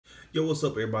Yo, what's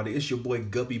up, everybody? It's your boy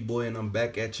Guppy Boy, and I'm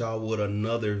back at y'all with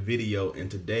another video.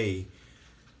 And today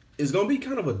is gonna be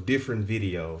kind of a different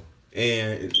video.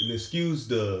 And excuse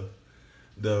the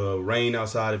rain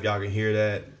outside if y'all can hear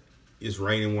that. It's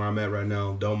raining where I'm at right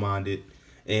now. Don't mind it.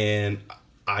 And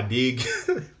I did.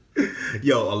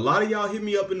 Yo, a lot of y'all hit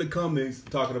me up in the comments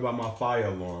talking about my fire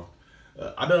alarm.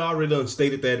 I already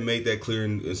stated that and made that clear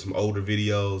in some older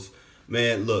videos.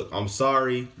 Man, look, I'm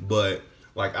sorry, but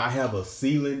like I have a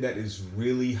ceiling that is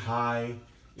really high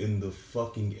in the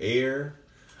fucking air.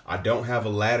 I don't have a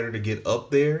ladder to get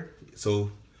up there.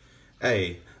 So,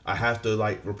 hey, I have to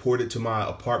like report it to my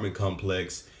apartment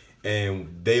complex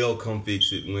and they'll come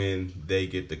fix it when they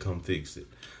get to come fix it.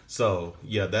 So,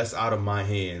 yeah, that's out of my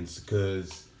hands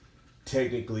because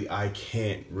technically I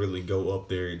can't really go up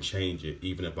there and change it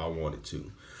even if I wanted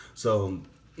to. So,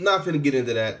 not finna get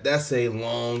into that. That's a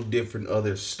long, different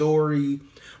other story.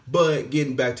 But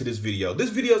getting back to this video. This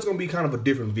video is going to be kind of a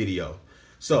different video.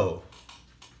 So,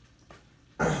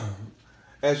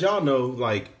 as y'all know,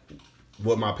 like,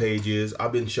 what my page is,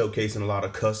 I've been showcasing a lot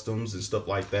of customs and stuff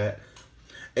like that.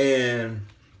 And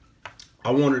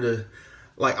I wanted to,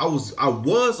 like, I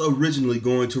was originally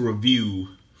going to review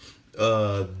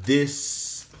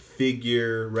this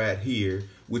figure right here,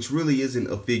 which really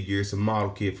isn't a figure. It's a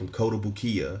model kit from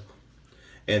Kotobukiya.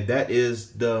 And that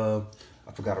is the...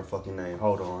 I forgot her fucking name.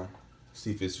 Hold on.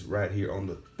 See if it's right here on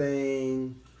the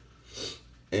thing.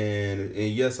 And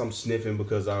yes, I'm sniffing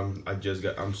because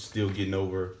I'm still getting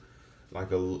over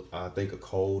like I think a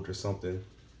cold or something.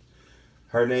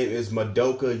 Her name is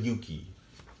Madoka Yuki.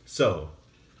 So,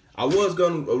 I was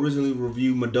going to originally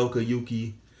review Madoka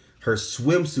Yuki, her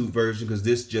swimsuit version, because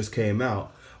this just came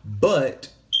out. But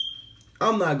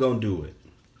I'm not going to do it.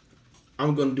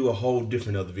 I'm going to do a whole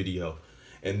different other video.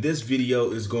 And this video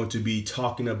is going to be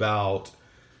talking about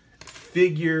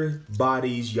figure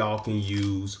bodies y'all can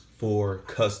use for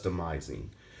customizing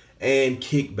and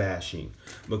kick bashing.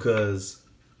 Because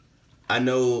I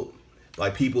know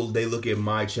like people, they look at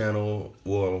my channel,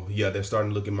 well, yeah, they're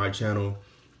starting to look at my channel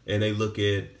and they look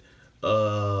at,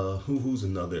 who's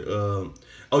another?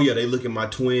 Oh yeah, they look at my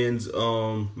twins,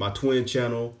 my twin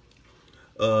channel,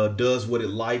 does what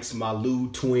it likes, my Lou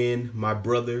twin, my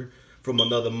brother from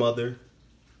another mother.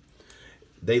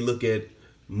 They look at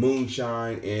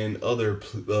Moonshine and other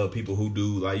people who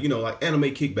do like, you know, like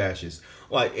anime kick bashes.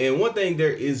 Like, and one thing there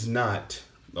is not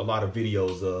a lot of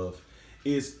videos of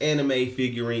is anime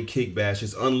figurine kick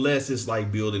bashes, unless it's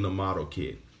like building a model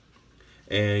kit.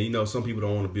 And you know, some people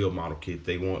don't want to build model kit.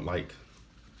 They want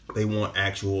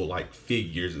actual like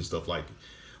figures and stuff like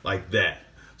that.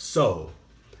 So,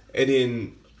 and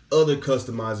then other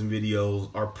customizing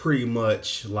videos are pretty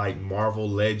much like Marvel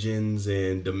Legends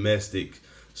and domestic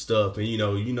stuff. And you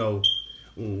know, we don't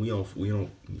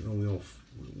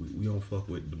fuck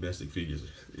with domestic figures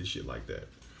and shit like that,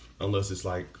 unless it's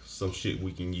like some shit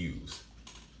we can use,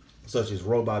 such as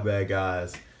robot bad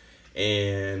guys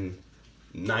and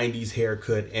 90s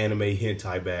haircut anime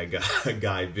hentai bad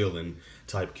guy villain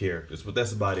type characters. But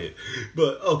that's about it.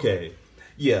 But okay,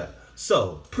 yeah.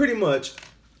 So pretty much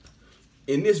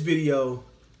in this video,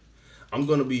 I'm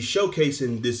gonna be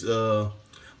showcasing this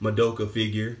Madoka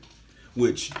figure,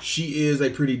 which she is a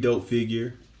pretty dope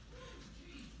figure.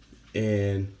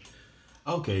 And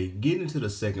okay, getting into the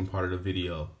second part of the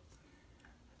video.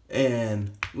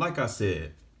 And like I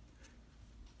said,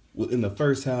 in the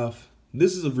first half,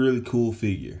 this is a really cool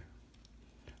figure.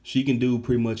 She can do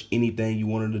pretty much anything you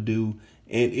want her to do,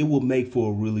 and it will make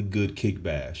for a really good kick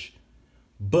bash.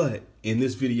 But in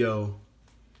this video,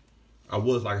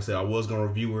 like I said, I was gonna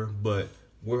review her, but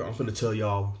I'm gonna tell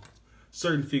y'all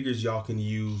certain figures y'all can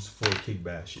use for kick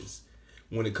bashes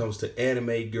when it comes to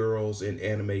anime girls and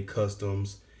anime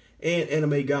customs and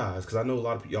anime guys, because I know a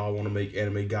lot of y'all want to make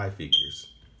anime guy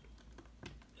figures.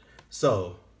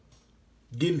 So,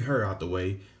 getting her out the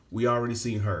way, we already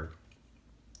seen her.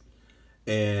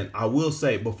 And I will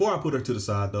say, before I put her to the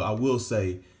side though, I will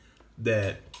say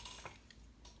that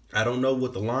I don't know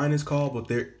what the line is called, but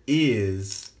there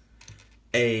is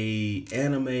a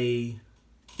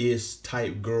anime-ish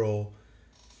type girl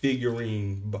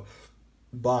figurine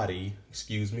body,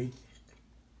 excuse me,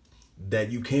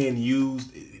 that you can use.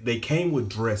 They came with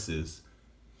dresses.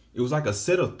 It was like a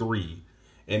set of 3,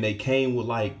 and they came with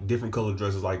like different color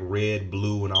dresses, like red,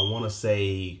 blue, and I want to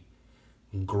say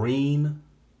green.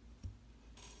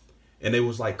 And they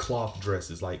was like cloth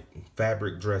dresses, like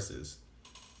fabric dresses.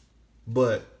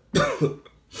 But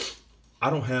I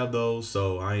don't have those,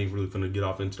 so I ain't really finna get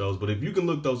off into those. But if you can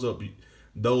look those up,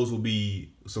 those will be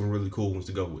some really cool ones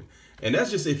to go with. And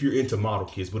that's just if you're into model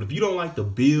kits. But if you don't like to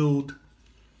build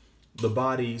the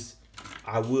bodies,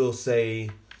 I will say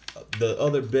the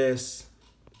other best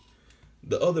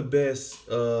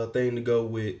thing to go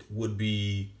with would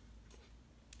be,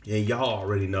 and y'all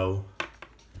already know,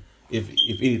 if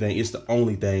anything, it's the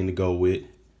only thing to go with.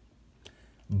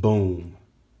 Boom.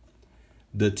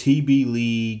 The TB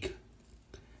League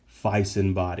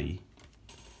Fison body.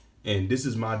 And this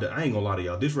is I ain't gonna lie to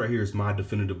y'all, this right here is my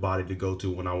definitive body to go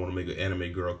to when I want to make an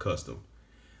anime girl custom.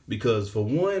 Because for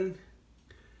one,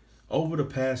 over the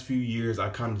past few years, I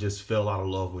kind of just fell out of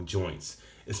love with joints.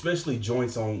 Especially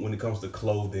joints on when it comes to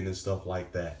clothing and stuff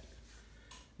like that.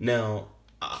 Now,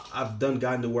 I've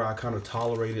gotten to where I kind of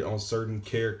tolerate it on certain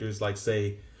characters. Like,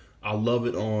 say, I love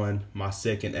it on my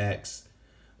second act's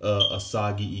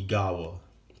Asagi Igawa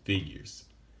figures.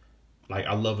 Like,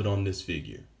 I love it on this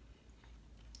figure.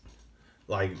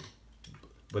 Like,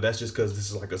 but that's just because this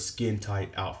is like a skin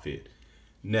tight outfit.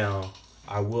 Now,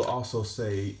 I will also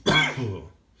say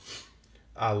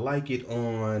I like it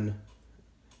on,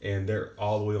 and they're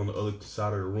all the way on the other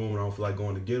side of the room and I don't feel like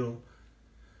going to get them.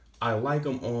 I like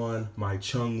them on my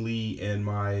Chun-Li and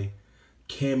my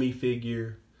Cammy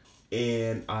figure,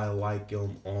 and I like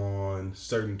them on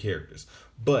certain characters.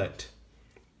 But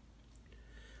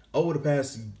over the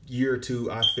past year or two,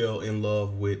 I fell in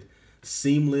love with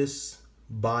seamless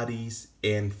bodies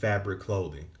and fabric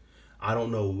clothing. I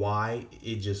don't know why,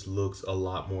 it just looks a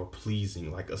lot more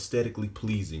pleasing, like aesthetically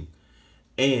pleasing.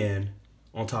 And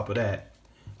on top of that,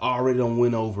 I already done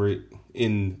went over it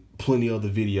in plenty of the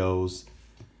videos.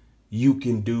 You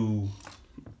can do,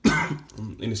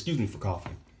 and excuse me for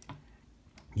coughing,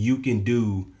 you can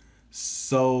do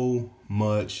so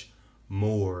much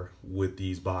more with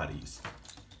these bodies.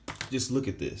 Just look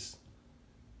at this.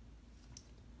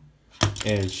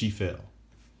 And she fell.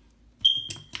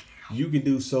 You can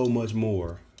do so much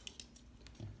more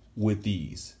with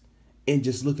these. And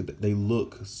just look at that. They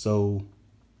look so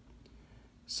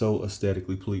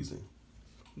aesthetically pleasing.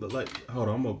 But like, hold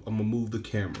on, I'm gonna move the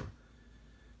camera.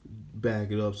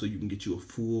 Back it up so you can get you a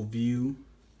full view.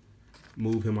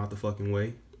 Move him out the fucking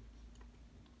way.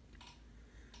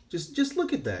 Just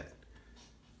look at that.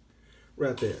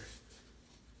 Right there.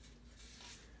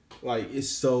 Like, it's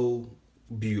so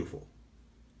beautiful.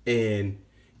 And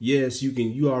yes,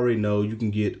 you already know you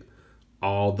can get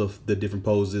all the different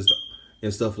poses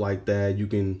and stuff like that. You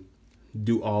can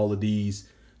do all of these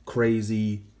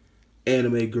crazy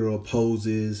anime girl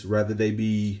poses, rather they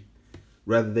be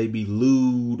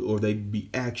lewd or they be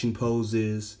action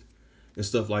poses and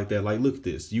stuff like that. Like, look at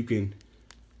this. You can,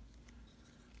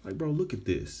 like, bro, look at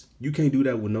this. You can't do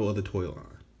that with no other toy line.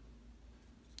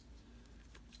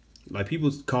 Like,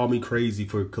 people call me crazy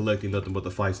for collecting nothing but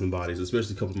the Fison bodies,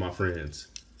 especially a couple of my friends.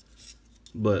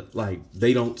 But, like,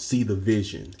 they don't see the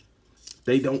vision.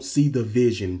 They don't see the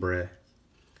vision, bruh.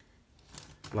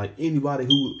 Like, anybody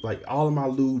who, like, all of my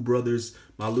lewd brothers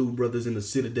in the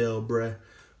Citadel, bruh.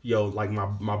 Yo, like,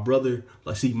 my brother,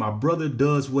 like, see, my brother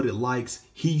does what it likes.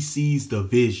 He sees the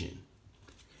vision.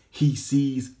 He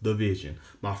sees the vision.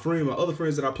 My other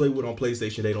friends that I play with on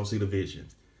PlayStation, they don't see the vision.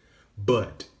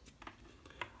 But,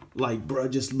 like, bruh,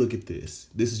 just look at this.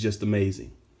 This is just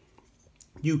amazing.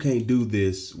 You can't do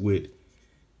this with,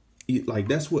 like,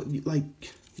 that's what, like,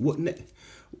 what,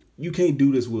 you can't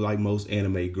do this with, like, most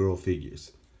anime girl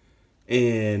figures.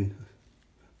 And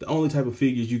the only type of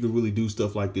figures you can really do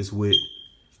stuff like this with,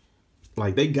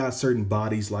 like, they got certain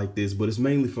bodies like this, but it's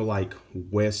mainly for, like,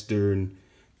 Western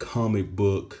comic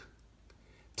book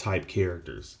type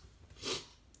characters.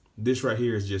 This right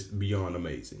here is just beyond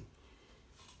amazing.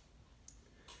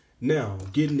 Now,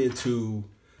 getting into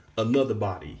another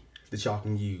body that y'all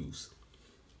can use.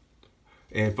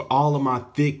 And for all of my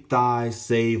thick thighs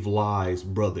save lives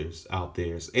brothers out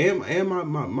there, and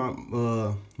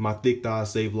my thick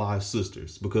thighs save lives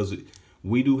sisters, because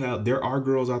there are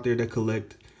girls out there that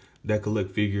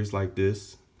collect figures like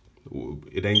this.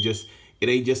 It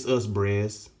ain't just us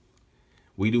bres.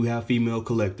 We do have female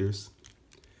collectors,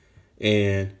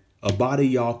 and a body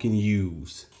y'all can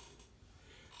use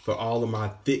for all of my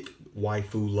thick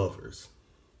waifu lovers.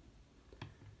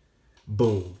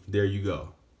 Boom, there you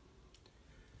go.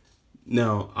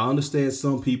 Now, I understand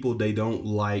some people, they don't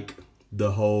like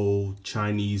the whole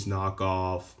Chinese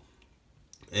knockoff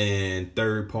and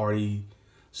third-party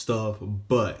stuff,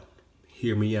 but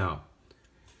hear me out.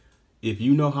 If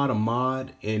you know how to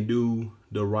mod and do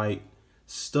the right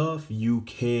stuff, you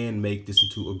can make this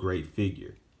into a great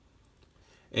figure.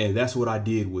 And that's what I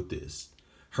did with this.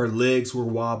 Her legs were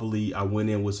wobbly. I went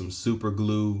in with some super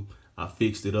glue. I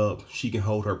fixed it up. She can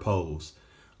hold her pose.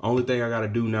 Only thing I got to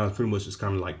do now is pretty much just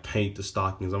kind of like paint the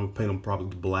stockings. I'm going to paint them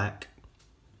probably black,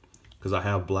 because I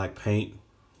have black paint,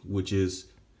 which is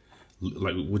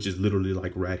like, which is literally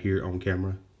like right here on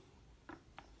camera.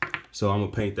 So I'm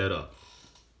gonna paint that up.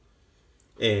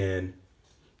 And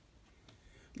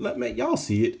man, y'all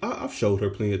see it. I've showed her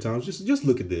plenty of times. Just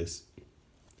look at this.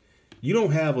 You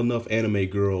don't have enough anime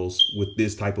girls with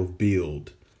this type of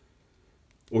build,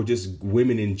 or just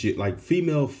women in like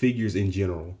female figures in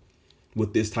general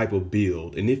with this type of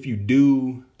build. And if you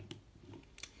do,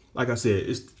 like I said,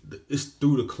 it's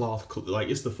through the cloth. Like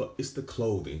it's the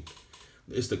clothing.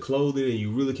 It's the clothing, and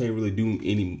you really can't really do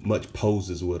any much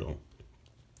poses with them.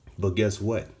 But guess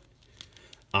what?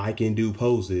 I can do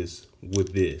poses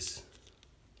with this.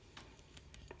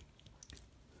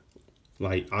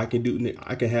 Like I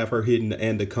can have her hitting the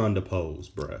anaconda pose,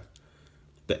 bruh.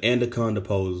 The anaconda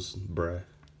pose, bruh.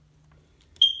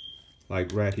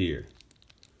 Like right here.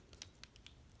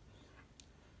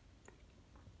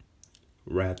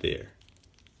 Right there.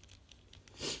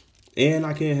 And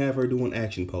I can have her doing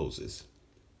action poses.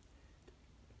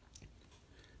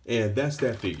 And that's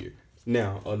that figure.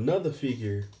 Now, another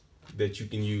figure that you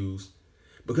can use,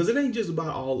 because it ain't just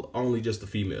about only just the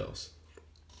females.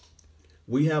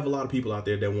 We have a lot of people out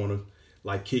there that want to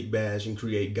like kick bash and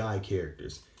create guy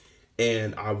characters.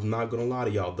 And I'm not going to lie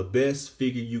to y'all. The best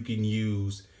figure you can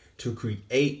use to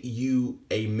create you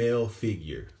a male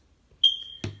figure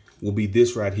will be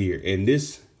this right here. And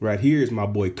this right here is my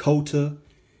boy Kota.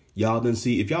 Y'all done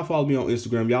see, if y'all follow me on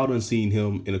Instagram, y'all done seen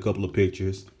him in a couple of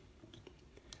pictures.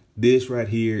 This right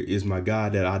here is my guy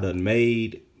that I done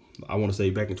made, I want to say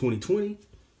back in 2020.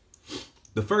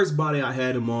 The first body I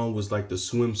had him on was like the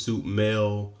swimsuit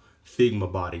male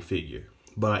Figma body figure.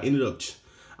 But I ended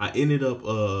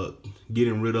up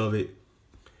getting rid of it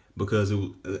because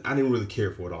I didn't really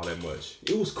care for it all that much.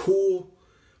 It was cool,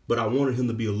 but I wanted him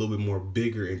to be a little bit more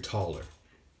bigger and taller.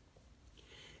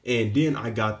 And then I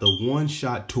got the One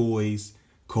Shot Toys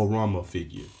Kurama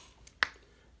figure.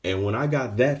 And when I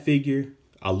got that figure,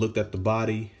 I looked at the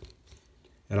body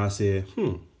and I said,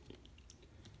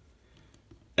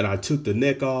 And I took the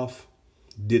neck off,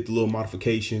 did the little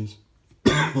modifications.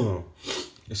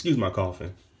 Excuse my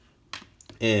coughing.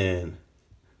 And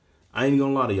I ain't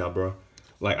gonna lie to y'all, bro.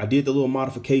 Like I did the little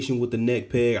modification with the neck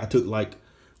peg. I took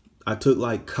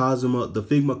like Kazuma, the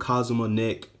Figma Kazuma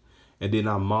neck, and then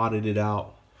I modded it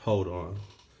out. Hold on.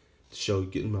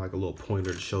 Getting like a little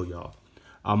pointer to show y'all.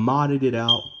 I modded it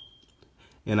out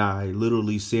and I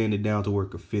literally sanded down to where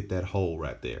it could fit that hole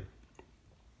right there.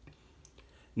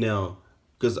 Now,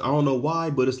 because I don't know why,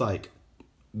 but it's like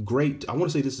Great. I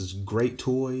want to say this is Great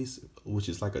Toys, which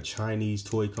is like a Chinese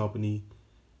toy company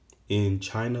in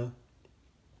China.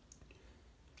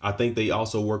 I think they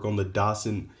also work on the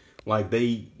Dyson. Like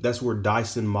that's where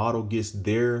Dyson model gets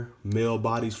their male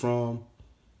bodies from.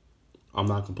 I'm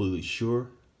not completely sure,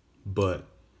 but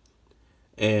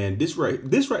and this right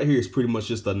here is pretty much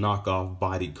just a knockoff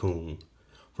Body Coon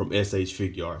from SH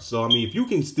Figuarts. So I mean, if you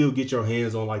can still get your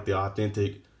hands on like the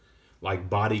authentic like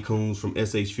Body Coons from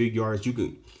SH Figuarts,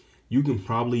 you can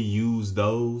probably use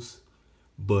those.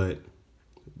 But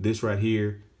this right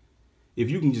here, if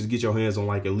you can just get your hands on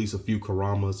like at least a few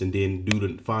Kuramas and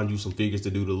then find you some figures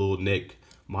to do the little neck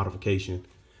modification,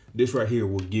 this right here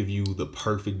will give you the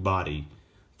perfect body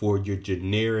for your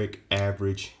generic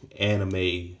average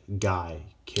anime guy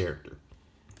character.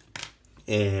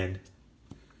 And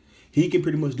he can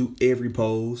pretty much do every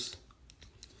pose.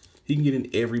 He can get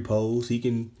in every pose. He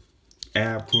can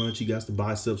ab crunch. He got the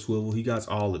bicep swivel. He got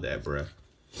all of that, bruh.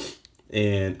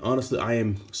 And honestly, I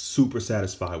am super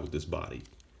satisfied with this body.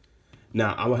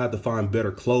 Now, I will have to find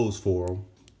better clothes for him,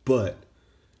 but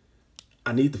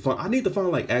I need to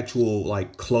find like actual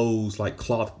like clothes, like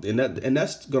cloth, and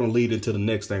that's gonna lead into the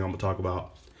next thing I'm gonna talk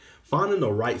about. Finding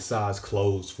the right size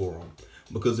clothes for them.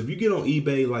 Because if you get on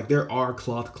eBay, like there are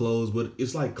cloth clothes, but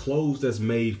it's like clothes that's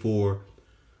made for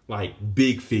like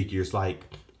big figures like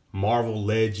Marvel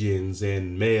Legends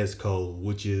and Mezco,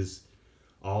 which is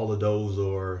all of those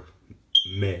are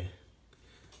meh.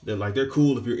 They're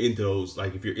cool if you're into those,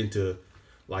 like if you're into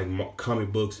like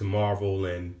comic books and Marvel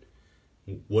and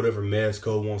whatever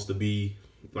Mezco wants to be.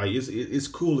 Like it's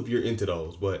cool if you're into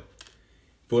those, but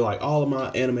for like all of my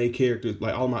anime characters,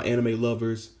 like all my anime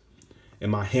lovers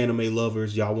and my hanime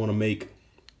lovers, y'all want to make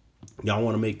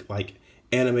like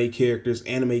anime characters,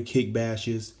 anime kick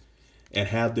bashes, and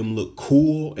have them look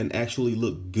cool and actually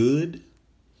look good.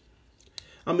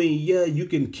 I mean, yeah, you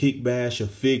can kick bash a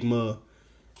Figma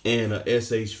and a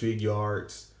SH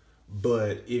Figuarts,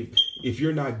 but if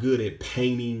you're not good at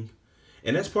painting,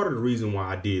 and that's part of the reason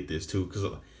why I did this too, because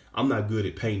I'm not good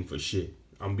at painting for shit.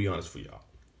 I'm gonna be honest with y'all.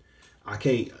 I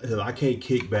can't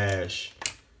kick bash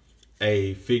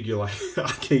a figure like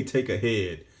I can't take a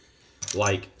head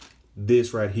like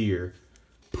this right here,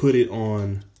 put it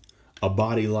on a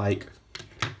body like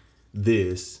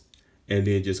this, and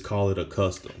then just call it a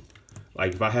custom.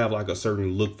 Like if I have like a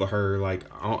certain look for her, like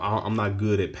I'm not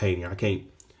good at painting. I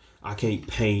can't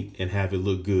paint and have it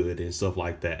look good and stuff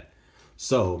like that.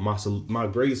 So my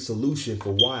greatest solution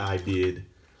for why I did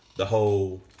the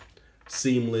whole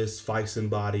seamless Fison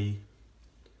body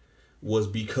was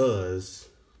because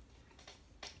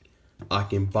I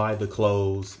can buy the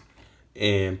clothes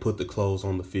and put the clothes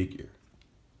on the figure,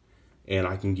 and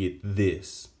I can get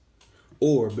this,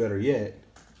 or better yet,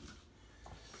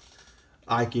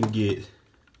 I can get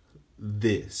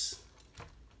this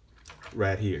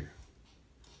right here,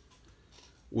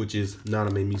 which is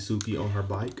Naname Misuki on her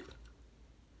bike.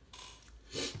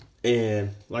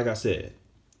 And like I said,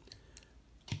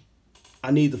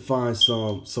 I need to find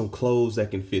some clothes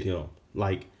that can fit him.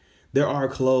 Like there are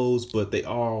clothes, but they're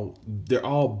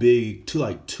all big,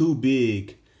 too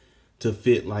big to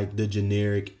fit like the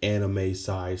generic anime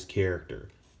sized character.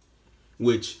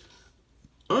 Which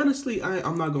honestly,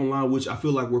 I'm not gonna lie, which I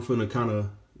feel like we're finna kind of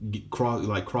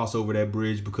cross over that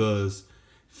bridge, because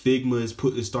Figma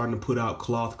is starting to put out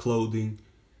cloth clothing,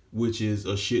 which is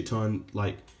a shit ton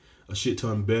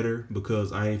better,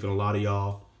 because I ain't finna lie to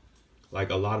y'all,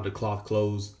 like a lot of the cloth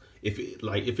clothes, I ain't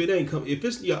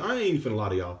finna lie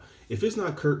to y'all, if it's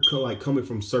not coming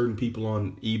from certain people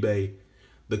on eBay,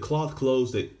 the cloth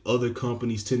clothes that other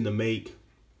companies tend to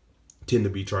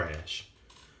be trash.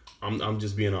 I'm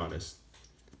just being honest.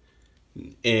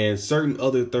 And certain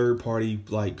other third-party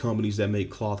like companies that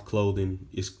make cloth clothing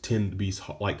tend to be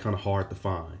like kind of hard to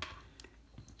find.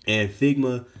 And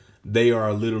Figma, they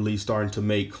are literally starting to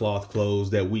make cloth clothes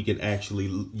that we can actually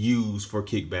use for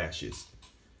kick bashes.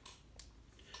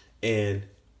 And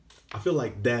I feel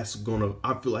like that's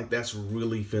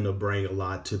really finna bring a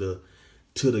lot to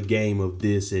the game of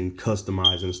this and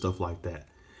customizing and stuff like that.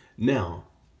 Now,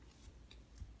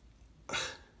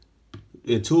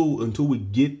 until we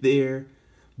get there,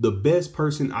 the best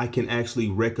person I can actually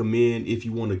recommend if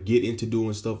you want to get into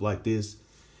doing stuff like this,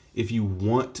 if you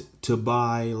want to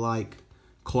buy like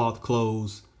cloth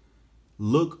clothes,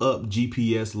 look up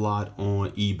GPS Lot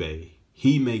on eBay.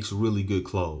 He makes really good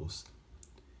clothes.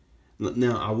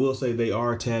 Now, I will say they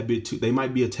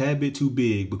might be a tad bit too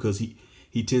big, because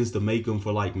he tends to make them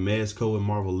for like Mezco and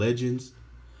Marvel Legends,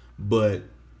 but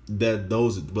you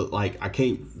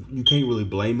can't really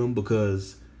blame him,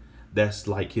 because that's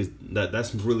like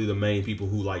that's really the main people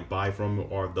who like buy from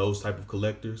him are those type of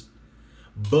collectors.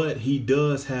 But he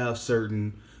does have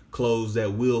certain clothes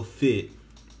that will fit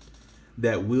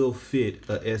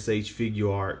a SH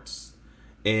Figure Arts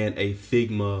and a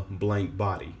Figma blank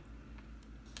body.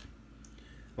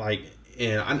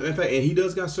 In fact, he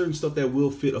does got certain stuff that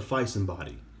will fit a Fison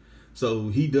body. So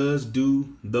he does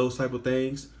do those type of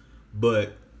things,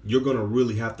 but you're gonna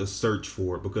really have to search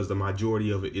for it, because the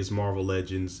majority of it is Marvel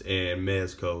Legends and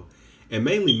Mezco, and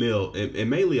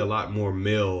mainly a lot more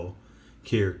male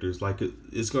characters. Like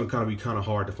it's gonna be kind of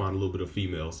hard to find a little bit of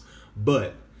females,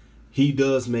 but he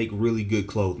does make really good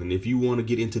clothing. If you want to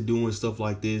get into doing stuff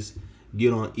like this,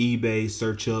 get on eBay,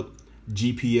 search up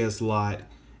GPS Lot,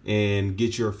 and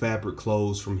get your fabric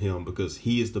clothes from him, because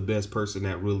he is the best person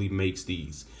that really makes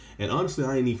these. And honestly,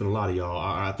 I ain't even a lot of y'all.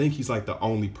 I think he's like the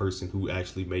only person who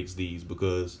actually makes these,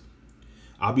 because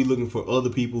I'll be looking for other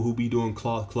people who be doing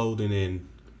cloth clothing and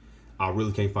I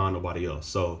really can't find nobody else.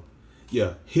 So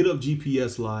yeah, hit up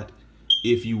GPS Lot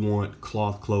if you want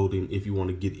cloth clothing, if you want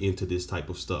to get into this type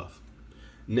of stuff.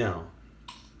 Now,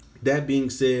 that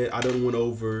being said, I done went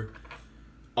over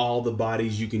all the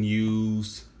bodies you can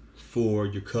use for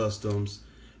your customs.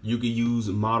 You can use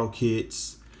model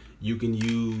kits, you can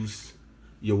use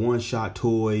your one-shot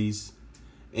toys,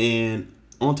 and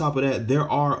on top of that, there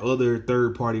are other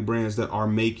third-party brands that are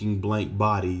making blank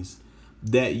bodies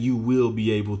that you will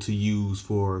be able to use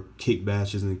for kick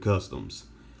bashes and customs.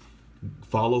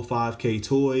 Follow 5K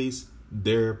Toys.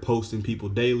 They're posting people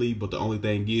daily, but the only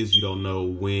thing is you don't know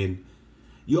when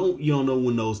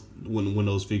when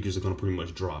those figures are going to pretty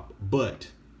much drop. But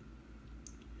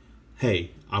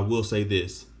hey, I will say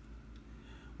this: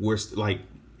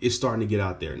 it's starting to get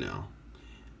out there now.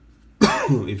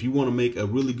 If you want to make a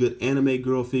really good anime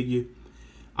girl figure,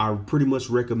 I pretty much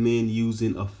recommend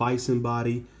using a Fison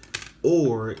body,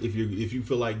 or if you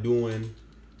feel like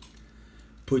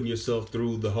putting yourself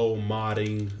through the whole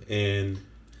modding and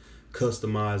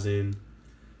customizing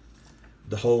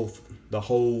the whole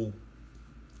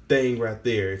thing right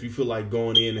there. If you feel like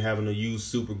going in and having to use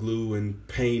super glue and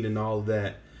paint and all of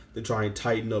that to try and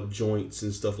tighten up joints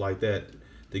and stuff like that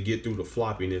to get through the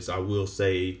floppiness, I will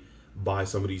say buy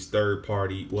some of these third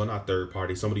party, well, not third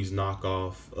party, some of these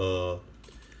knockoff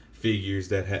figures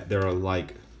that are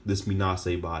like this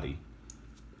Minase body,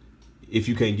 if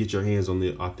you can't get your hands on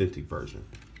the authentic version.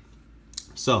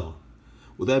 So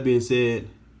with that being said,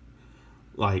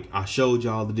 like I showed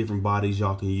y'all the different bodies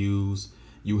y'all can use.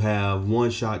 You have One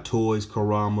Shot Toys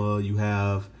Kurama, you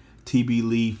have TB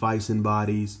Lee Faisen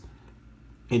bodies,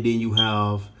 and then you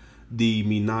have the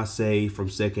Minase from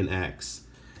Second Acts.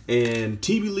 And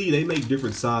TB Lee, they make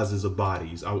different sizes of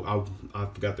bodies. I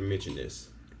forgot to mention this.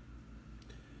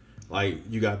 Like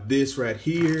you got this right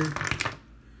here,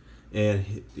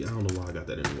 and I don't know why I got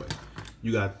that anyway.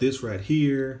 You got this right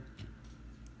here,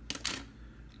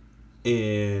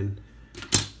 and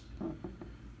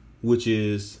which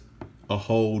is a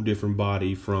whole different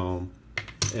body from,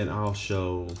 and I'll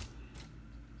show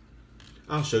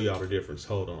y'all the difference.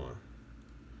 Hold on.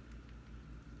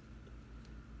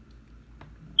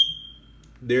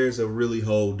 There's a really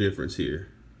whole difference here.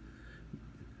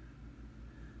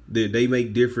 They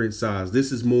make different size.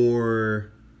 This is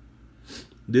more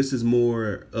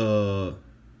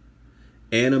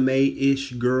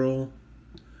anime-ish girl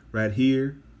right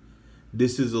here.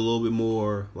 This is a little bit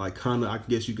more like kind of, I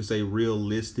guess you could say,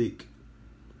 realistic,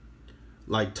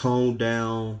 like toned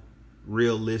down,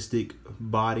 realistic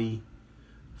body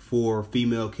for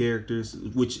female characters,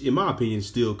 which in my opinion is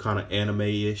still kind of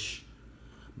anime-ish,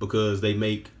 because they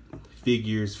make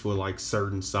figures for like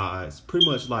certain size, pretty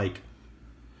much like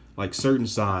certain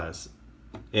size,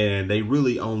 and they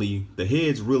really only, the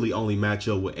heads really only match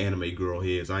up with anime girl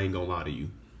heads. I ain't gonna lie to you.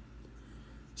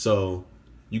 So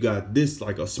you got this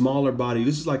like a smaller body.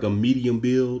 This is like a medium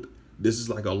build. This is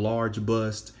like a large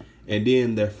bust. And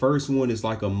then the first one is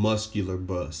like a muscular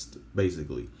bust,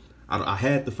 basically. I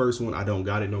had the first one. I don't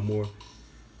got it no more.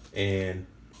 And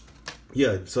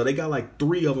yeah, so they got like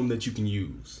 3 of them that you can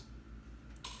use.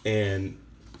 And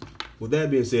with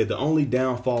that being said, the only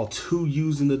downfall to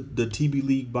using the TB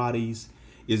League bodies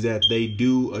is that they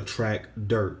do attract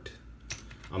dirt.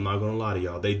 I'm not gonna lie to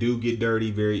y'all. They do get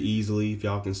dirty very easily, if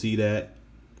y'all can see that.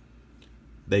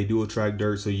 They do attract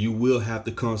dirt, so you will have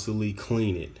to constantly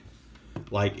clean it,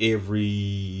 like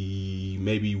every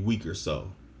maybe week or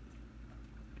so.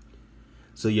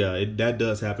 So yeah, that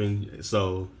does happen.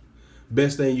 So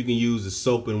best thing you can use is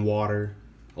soap and water,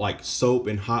 like soap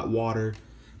and hot water.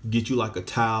 Get you like a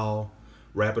towel,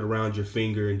 wrap it around your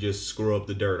finger, and just scrub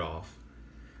the dirt off.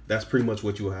 That's pretty much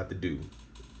what you'll have to do.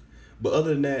 But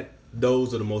other than that,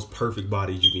 those are the most perfect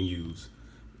bodies you can use.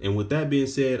 And with that being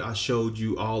said, I showed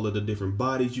you all of the different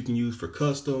bodies you can use for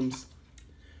customs.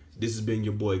 This has been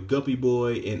your boy Guppy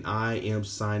Boy, and I am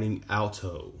signing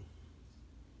outo.